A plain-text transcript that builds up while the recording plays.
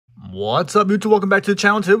What's up, YouTube? Welcome back to the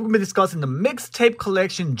channel. Today we're going to be discussing the mixtape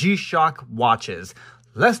collection G-Shock watches.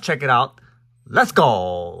 Let's check it out. Let's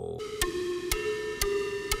go!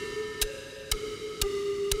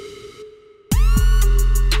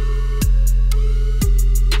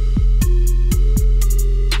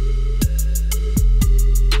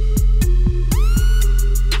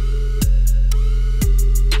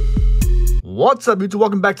 What's up, YouTube?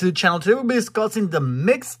 Welcome back to the channel. Today we'll be discussing the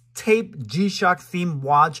mixtape G-Shock theme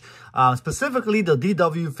watch, specifically the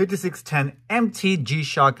DW5610 MT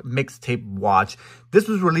G-Shock mixtape watch. This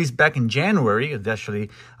was released back in January,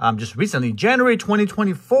 actually just recently, January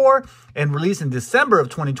 2024, and released in December of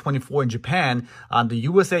 2024 in Japan. The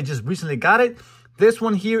USA just recently got it. This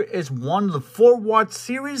one here is one of the 4-watch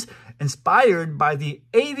series inspired by the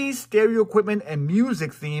 80s stereo equipment and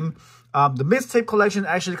music theme. The mixtape collection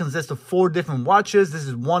actually consists of 4 different watches. This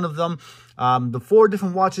is one of them. The 4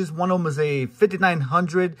 different watches, one of them is a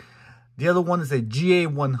 5900. The other one is a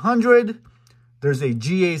GA100. There's a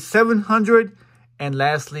GA700. And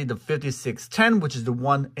lastly, the 5610, which is the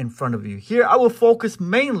one in front of you here. I will focus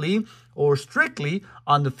mainly or strictly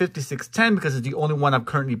on the 5610 because it's the only one I've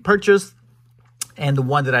currently purchased and the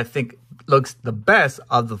one that I think looks the best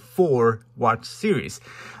of the 4-watch series.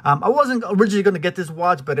 I wasn't originally going to get this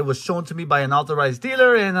watch, but it was shown to me by an authorized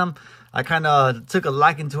dealer, and I kind of took a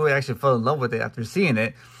liking to it. I actually fell in love with it after seeing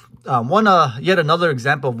it. Yet another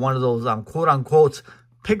example of one of those quote-unquote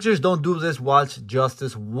pictures don't do this watch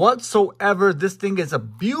justice whatsoever. This thing is a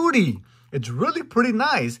beauty. It's really pretty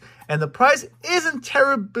nice, and the price isn't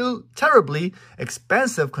terribly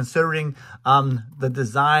expensive considering the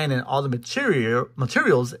design and all the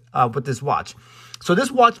materials with this watch. So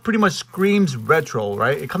this watch pretty much screams retro,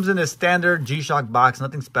 right? It comes in a standard G-Shock box,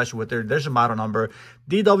 nothing special with it. There's your model number,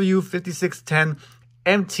 DW5610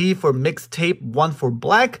 MT for mixtape, 1 for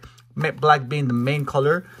black being the main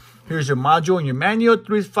color. Here's your module and your manual.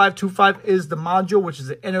 3525 is the module, which is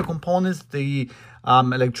the inner components, the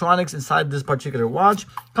electronics inside this particular watch.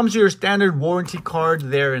 Comes to your standard warranty card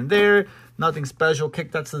there and there. Nothing special.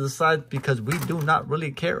 Kick that to the side because we do not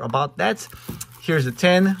really care about that. Here's the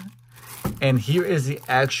tin. And here is the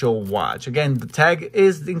actual watch. Again, the tag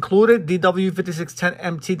is included. DW5610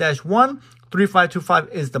 MT-1. 3525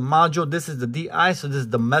 is the module. This is the DI, so this is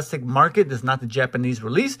domestic market. This is not the Japanese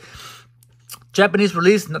release. Japanese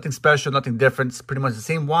release, nothing special, nothing different. It's pretty much the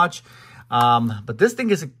same watch. But this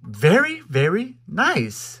thing is very, very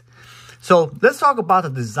nice. So let's talk about the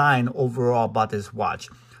design overall about this watch.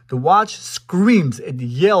 The watch screams, it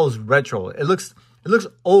yells retro. It looks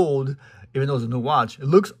old, even though it's a new watch. It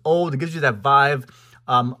looks old. It gives you that vibe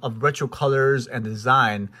of retro colors and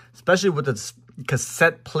design, especially with the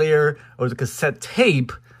cassette player or the cassette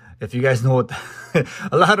tape. If you guys know what,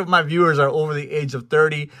 a lot of my viewers are over the age of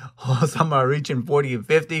 30. Some are reaching 40 and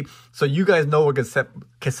 50. So you guys know what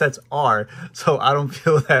cassettes are. So I don't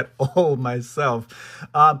feel that old myself.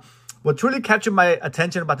 What truly captured my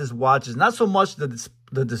attention about this watch is not so much the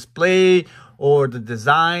display or the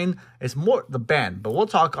design. It's more the band. But we'll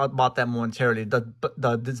talk about that momentarily.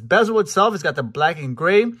 This bezel itself has got the black and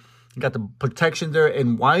gray. You got the protection there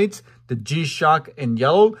in white, the G-Shock in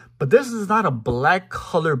yellow, but this is not a black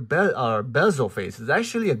color bezel face. It's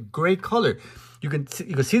actually a gray color. You can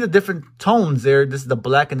see the different tones there. This is the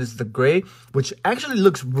black and this is the gray, which actually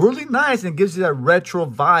looks really nice and gives you that retro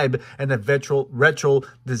vibe and that retro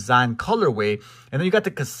design colorway. And then you got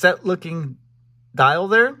the cassette looking dial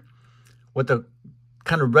there with the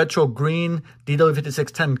kind of retro green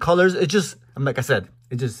DW5610 colors. It just, like I said,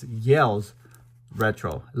 it just yells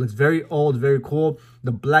retro. It looks very old, very cool.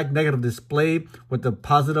 The black negative display with the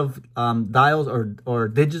positive dials or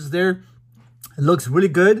digits there. It looks really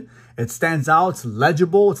good. It stands out. It's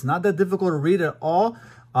legible. It's not that difficult to read at all.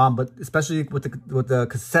 But especially with the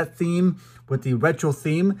cassette theme, with the retro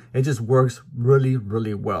theme, it just works really,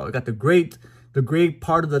 really well. It got the gray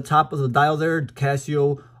part of the top of the dial there,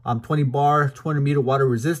 Casio 20 bar, 200 meter water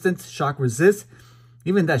resistance, shock resist.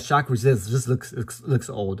 Even that shock resist just looks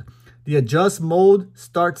old. The adjust mode,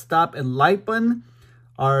 start, stop, and light button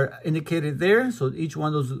are indicated there. So each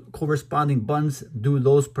one of those corresponding buttons do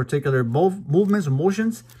those particular movements or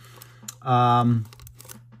motions. But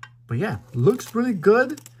yeah, looks really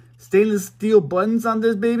good. Stainless steel buttons on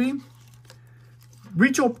this baby.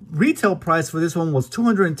 Retail price for this one was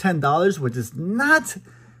 $210, which is not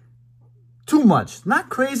too much. Not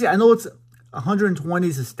crazy. I know it's 120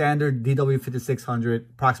 is a standard DW5600,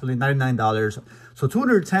 approximately $99. So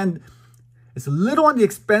 $210 is a little on the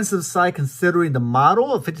expensive side considering the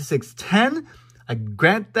model of 5610. I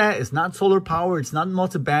grant that it's not solar power, it's not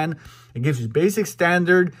multi-band. It gives you basic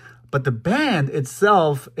standard, but the band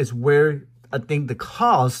itself is where I think the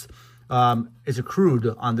cost is accrued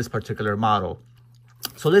on this particular model.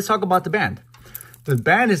 So let's talk about the band. The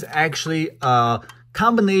band is actually a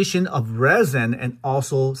combination of resin and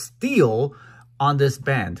also steel on this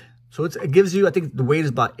band. So it gives you, I think the weight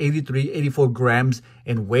is about 83, 84 grams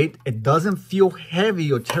in weight. It doesn't feel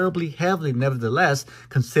heavy or terribly heavy, nevertheless,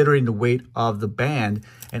 considering the weight of the band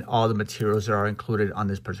and all the materials that are included on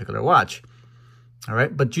this particular watch. All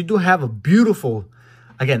right, but you do have a beautiful,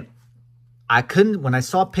 again, when I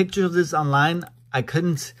saw pictures of this online, I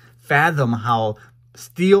couldn't fathom how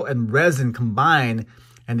steel and resin combined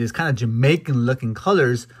and these kind of Jamaican looking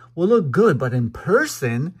colors will look good, but in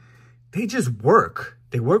person, they just work.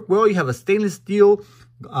 They work well. You have a stainless steel,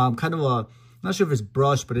 kind of a, not sure if it's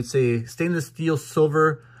brushed, but it's a stainless steel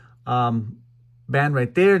silver band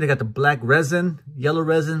right there. They got the black resin, yellow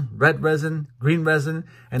resin, red resin, green resin,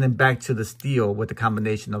 and then back to the steel with the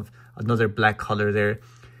combination of another black color there.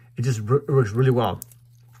 It just works really well.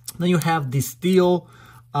 Then you have the steel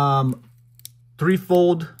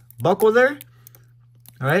three-fold buckle there.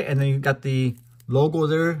 All right, and then you got the logo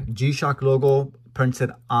there, G-Shock logo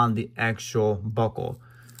printed on the actual buckle.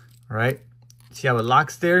 All right, see how it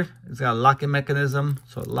locks there? It's got a locking mechanism,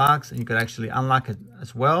 so it locks, and you can actually unlock it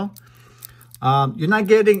as well. You're not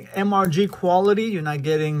getting MRG quality. You're not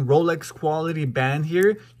getting Rolex quality band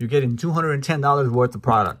here. You're getting $210 worth of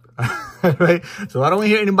product, right? So I don't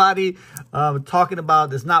hear anybody talking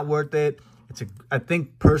about it's not worth it. I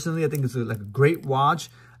think personally, I think it's like a great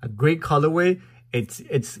watch, a great colorway.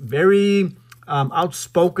 It's very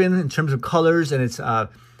outspoken in terms of colors, and it's a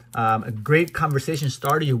great conversation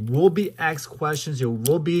starter. You will be asked questions. You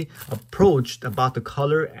will be approached about the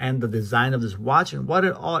color and the design of this watch and what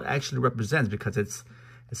it all actually represents, because it's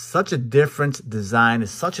such a different design.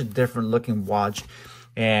 It's such a different looking watch,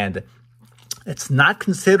 and it's not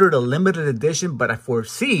considered a limited edition, but I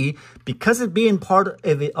foresee, because it being part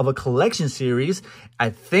of a collection series, I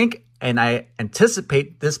think and I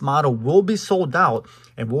anticipate this model will be sold out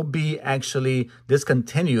and will be actually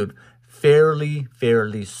discontinued fairly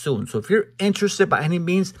soon. So if you're interested by any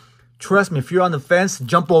means, trust me, if you're on the fence,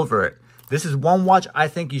 jump over it. This is one watch I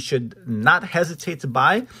think you should not hesitate to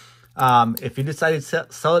buy. If you decide to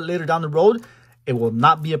sell it later down the road, it will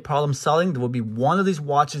not be a problem selling. There will be one of these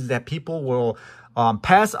watches that people will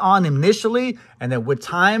pass on initially, and then with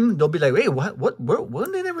time they'll be like, hey,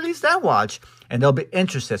 when did they release that watch? And they'll be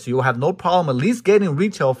interested. So you'll have no problem at least getting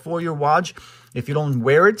retail for your watch if you don't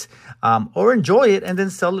wear it or enjoy it, and then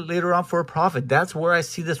sell it later on for a profit. That's where I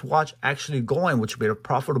see this watch actually going, which will be a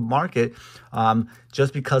profitable market,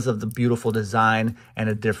 just because of the beautiful design and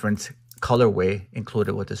a different colorway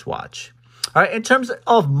included with this watch. All right, in terms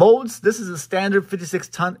of modes, this is a standard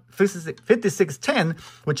 5610,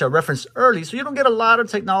 which I referenced early. So you don't get a lot of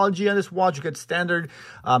technology on this watch. You get standard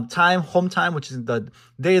time, home time, which is the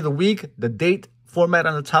day of the week, the date format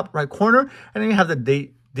on the top right corner, and then you have the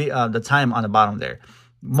date, the time on the bottom there.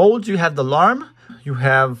 Modes, you have the alarm, you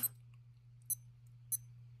have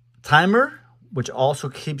timer, which also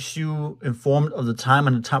keeps you informed of the time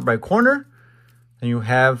on the top right corner. And you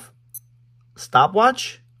have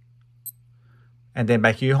stopwatch, and then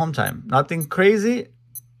back to your home time. Nothing crazy.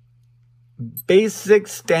 Basic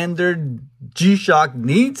standard G-Shock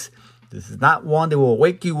needs. This is not one that will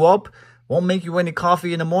wake you up, won't make you any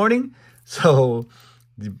coffee in the morning. So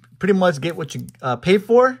you pretty much get what you pay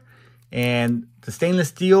for. And the stainless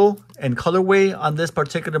steel and colorway on this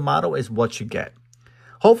particular model is what you get.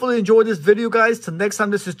 Hopefully you enjoyed this video, guys. Till next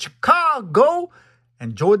time, this is Chicago.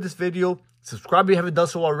 Enjoyed this video. Subscribe if you haven't done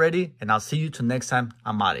so already. And I'll see you till next time.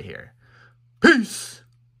 I'm out of here. Peace.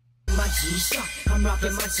 My G-Shock, I'm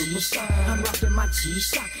rocking my G-Shock, I'm rocking my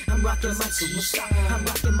G-Shock, I'm rocking my G-Shock, I'm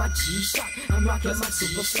rocking my G-Shock, I'm rocking my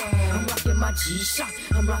G-Shock, I'm rocking my G-Shock,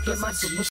 I'm rocking my G-Shock.